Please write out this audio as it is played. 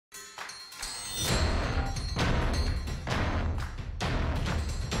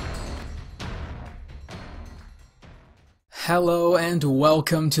Hello and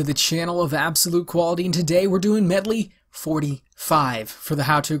welcome to the channel of Absolute Quality, and today we're doing Medley-45 for the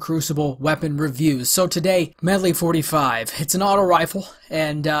How to Crucible weapon reviews. So today, Medley-45, it's an auto rifle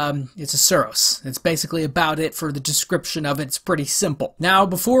and it's a Suros. It's basically about it. For the description of it, it's pretty simple. Now,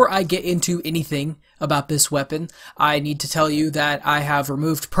 before I get into anything about this weapon, I need to tell you that I have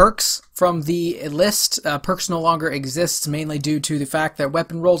removed perks from the list. Perks no longer exist, mainly due to the fact that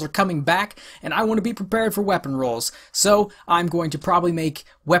weapon rolls are coming back, and I want to be prepared for weapon rolls. So I'm going to probably make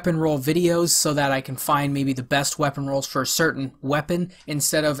weapon roll videos so that I can find maybe the best weapon rolls for a certain weapon,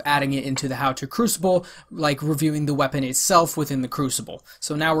 instead of adding it into the How to Crucible, like reviewing the weapon itself within the Crucible.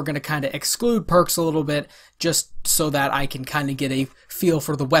 So now we're going to kind of exclude perks a little bit, just so that I can kind of get a feel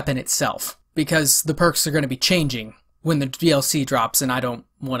for the weapon itself, because the perks are going to be changing when the DLC drops, and I don't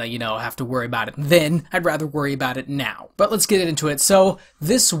want to, have to worry about it then. I'd rather worry about it now. But let's get into it. So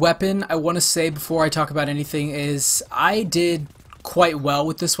this weapon, I want to say before I talk about anything, is I did quite well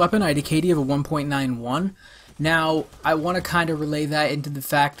with this weapon. I had a KD of a 1.91. Now, I want to kind of relay that into the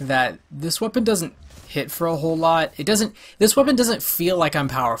fact that this weapon doesn't hit for a whole lot. This weapon doesn't feel like I'm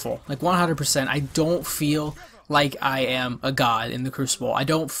powerful. Like 100%, I don't feel like I am a god in the Crucible. I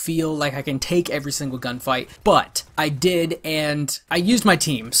don't feel like I can take every single gunfight, but I did, and I used my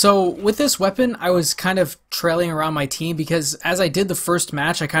team. So with this weapon, I was kind of trailing around my team, because as I did the first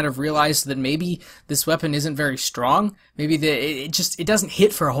match, I kind of realized that maybe this weapon isn't very strong. Maybe it doesn't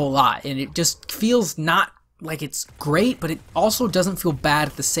hit for a whole lot, and it just feels not like it's great, but it also doesn't feel bad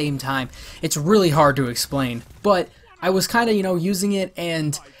at the same time. It's really hard to explain, but I was kind of, using it,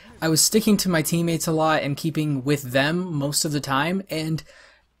 and I was sticking to my teammates a lot and keeping with them most of the time, and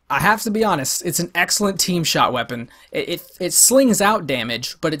I have to be honest, it's an excellent team shot weapon. It slings out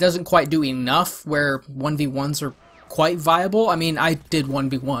damage, but it doesn't quite do enough where 1v1s are quite viable. I mean, I did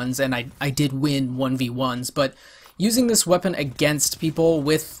 1v1s, and I did win 1v1s, but using this weapon against people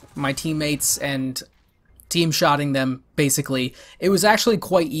with my teammates and team shotting them, basically, it was actually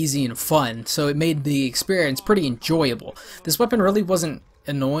quite easy and fun, so it made the experience pretty enjoyable. This weapon really wasn't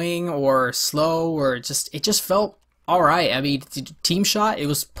annoying or slow, or it just felt alright. I mean, team shot, it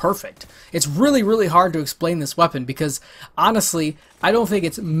was perfect. It's really, really hard to explain this weapon, because honestly, I don't think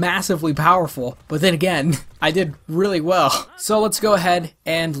it's massively powerful, but then again, I did really well. So let's go ahead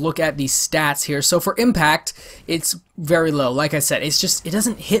and look at the stats here. So for impact, it's very low. Like I said, it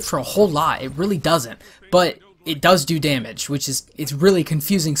doesn't hit for a whole lot. It really doesn't. But it does do damage, which is, it's really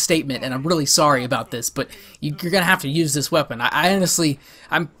confusing statement, and I'm really sorry about this, but you're gonna have to use this weapon. I honestly,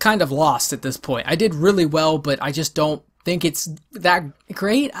 I'm kind of lost at this point. I did really well, but I just don't think it's that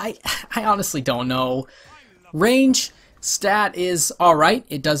great. I honestly don't know. Range stat is alright.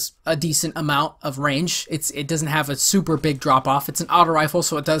 It does a decent amount of range. It doesn't have a super big drop off. It's an auto rifle,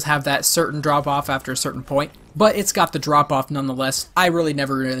 so it does have that certain drop off after a certain point, but it's got the drop off nonetheless. I really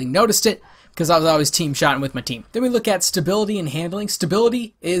never really noticed it, because I was always team shotting with my team. Then we look at stability and handling.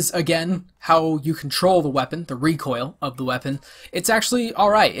 Stability is, again, how you control the weapon, the recoil of the weapon. It's actually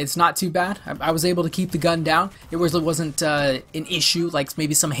alright. It's not too bad. I was able to keep the gun down. It wasn't an issue like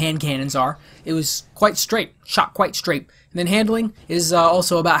maybe some hand cannons are. It was quite straight, shot quite straight. And then handling is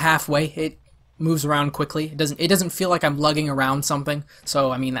also about halfway. It moves around quickly. It doesn't feel like I'm lugging around something.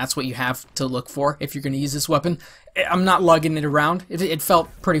 So I mean, that's what you have to look for if you're going to use this weapon. I'm not lugging it around. It felt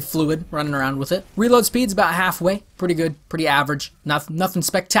pretty fluid running around with it. Reload speed's about halfway. Pretty good, pretty average. Nothing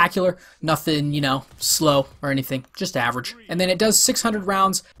spectacular, nothing, slow or anything. Just average. And then it does 600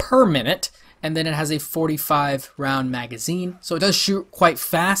 rounds per minute, and then it has a 45 round magazine. So it does shoot quite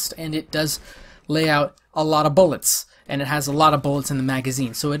fast, and it does lay out a lot of bullets. And it has a lot of bullets in the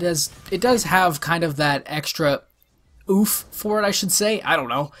magazine, so it does have kind of that extra oof for it, I should say. I don't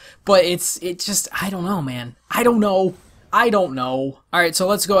know, but I don't know, man. I don't know. Alright, so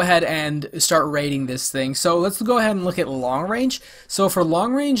let's go ahead and start rating this thing. So let's go ahead and look at long range. So for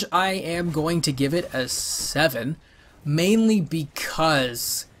long range, I am going to give it a 7, mainly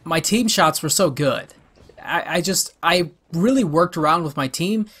because my team shots were so good. I really worked around with my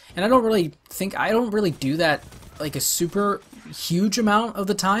team, and I don't really do that like a super huge amount of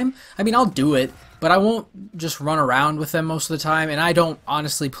the time. I mean, I'll do it, but I won't just run around with them most of the time, and I don't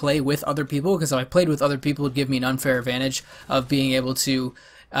honestly play with other people, because if I played with other people, it would give me an unfair advantage of being able to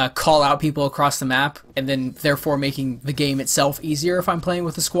call out people across the map, and then therefore making the game itself easier if I'm playing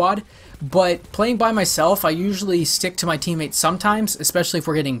with a squad. But playing by myself, I usually stick to my teammates sometimes, especially if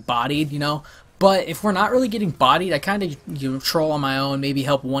we're getting bodied, But if we're not really getting bodied, I kind of troll on my own, maybe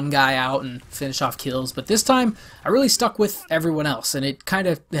help one guy out and finish off kills. But this time, I really stuck with everyone else, and it kind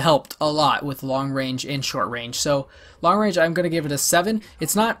of helped a lot with long range and short range. So long range, I'm going to give it a 7.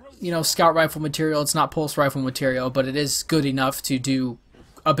 It's not, scout rifle material, it's not pulse rifle material, but it is good enough to do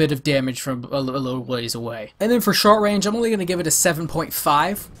a bit of damage from a little ways away. And then for short range, I'm only going to give it a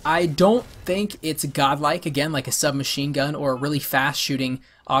 7.5. I don't think it's godlike, again, like a submachine gun or a really fast shooting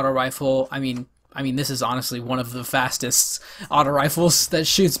auto rifle. I mean, this is honestly one of the fastest auto rifles that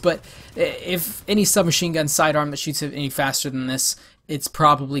shoots, but if any submachine gun sidearm that shoots any faster than this, it's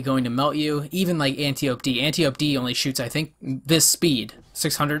probably going to melt you. Even like Anti-Op D. Anti-Op D only shoots, I think, this speed,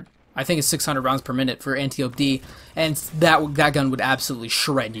 600. I think it's 600 rounds per minute for Anti-Op D, and that gun would absolutely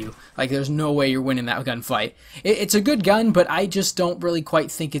shred you. Like, there's no way you're winning that gunfight. It's a good gun, but I just don't really quite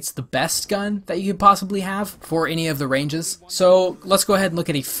think it's the best gun that you could possibly have for any of the ranges. So let's go ahead and look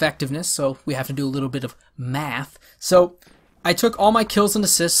at effectiveness. So we have to do a little bit of math. So I took all my kills and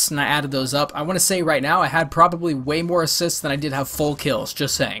assists and I added those up. I want to say right now I had probably way more assists than I did have full kills,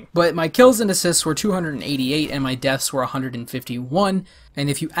 just saying. But my kills and assists were 288 and my deaths were 151. And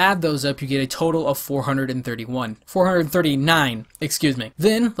if you add those up, you get a total of 439, excuse me.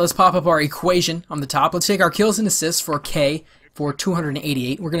 Then let's pop up our equation on the top. Let's take our kills and assists for K for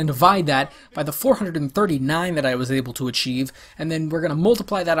 288. We're going to divide that by the 439 that I was able to achieve, and then we're going to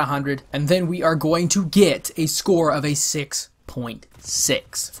multiply that 100, and then we are going to get a score of a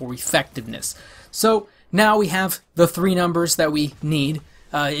 6.6 for effectiveness. So now we have the 3 numbers that we need.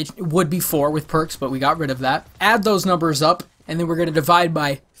 It would be 4 with perks, but we got rid of that. Add those numbers up, and then we're going to divide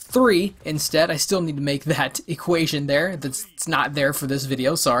by 3 instead. I still need to make that equation there. It's not there for this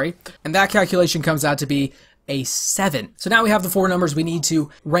video, sorry. And that calculation comes out to be a 7. So now we have the 4 numbers we need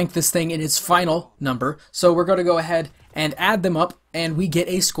to rank this thing in its final number. So we're going to go ahead and add them up, and we get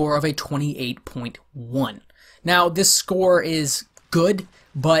a score of a 28.1. Now this score is good,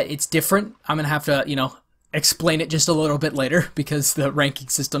 but it's different. I'm going to have to, explain it just a little bit later because the ranking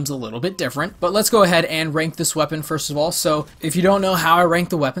system's a little bit different. But let's go ahead and rank this weapon first of all. So if you don't know how I rank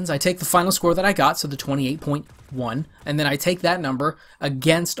the weapons, I take the final score that I got, so the 28.1, and then I take that number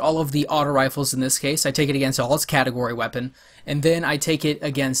against all of the auto rifles in this case. I take it against all its category weapon, and then I take it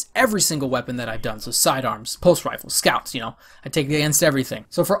against every single weapon that I've done. So sidearms, pulse rifles, scouts, I take it against everything.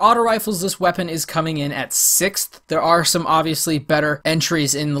 So for auto rifles, this weapon is coming in at 6th. There are some obviously better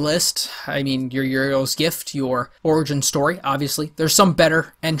entries in the list. I mean, your Hero's Gift, your Origin Story, obviously. There's some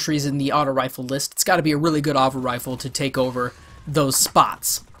better entries in the auto rifle list. It's got to be a really good auto rifle to take over those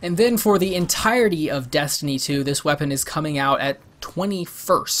spots. And then for the entirety of Destiny 2, this weapon is coming out at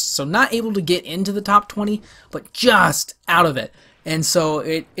 21st. So not able to get into the top 20, but just out of it. And so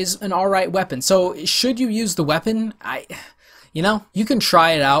it is an alright weapon. So should you use the weapon? You can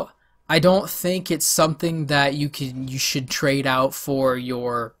try it out. I don't think it's something that you should trade out for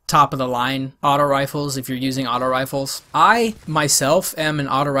your top of the line auto rifles if you're using auto rifles. I myself am an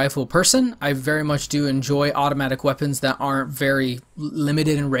auto rifle person. I very much do enjoy automatic weapons that aren't very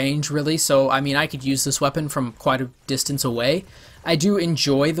limited in range, really. So I mean, I could use this weapon from quite a distance away. I do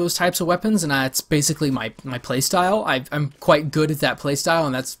enjoy those types of weapons, and that's basically my playstyle. I'm quite good at that playstyle,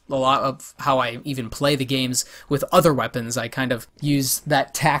 and that's a lot of how I even play the games with other weapons. I kind of use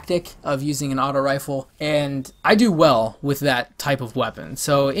that tactic of using an auto rifle, and I do well with that type of weapon.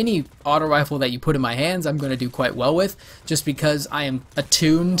 So any auto rifle that you put in my hands, I'm going to do quite well with, just because I am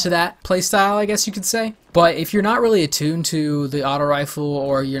attuned to that playstyle, I guess you could say. But if you're not really attuned to the auto rifle,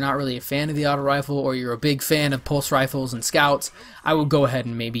 or you're not really a fan of the auto rifle, or you're a big fan of pulse rifles and scouts, I will go ahead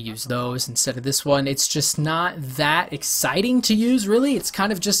and maybe use those instead of this one. It's just not that exciting to use, really. It's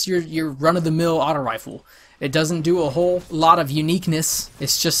kind of just your run-of-the-mill auto rifle. It doesn't do a whole lot of uniqueness.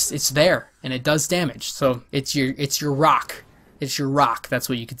 It's there, and it does damage. So it's your rock. It's your rock, that's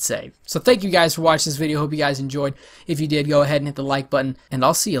what you could say. So thank you guys for watching this video. Hope you guys enjoyed. If you did, go ahead and hit the like button, and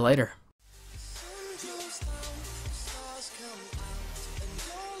I'll see you later.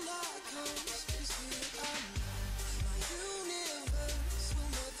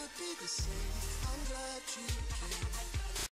 I'm glad you came.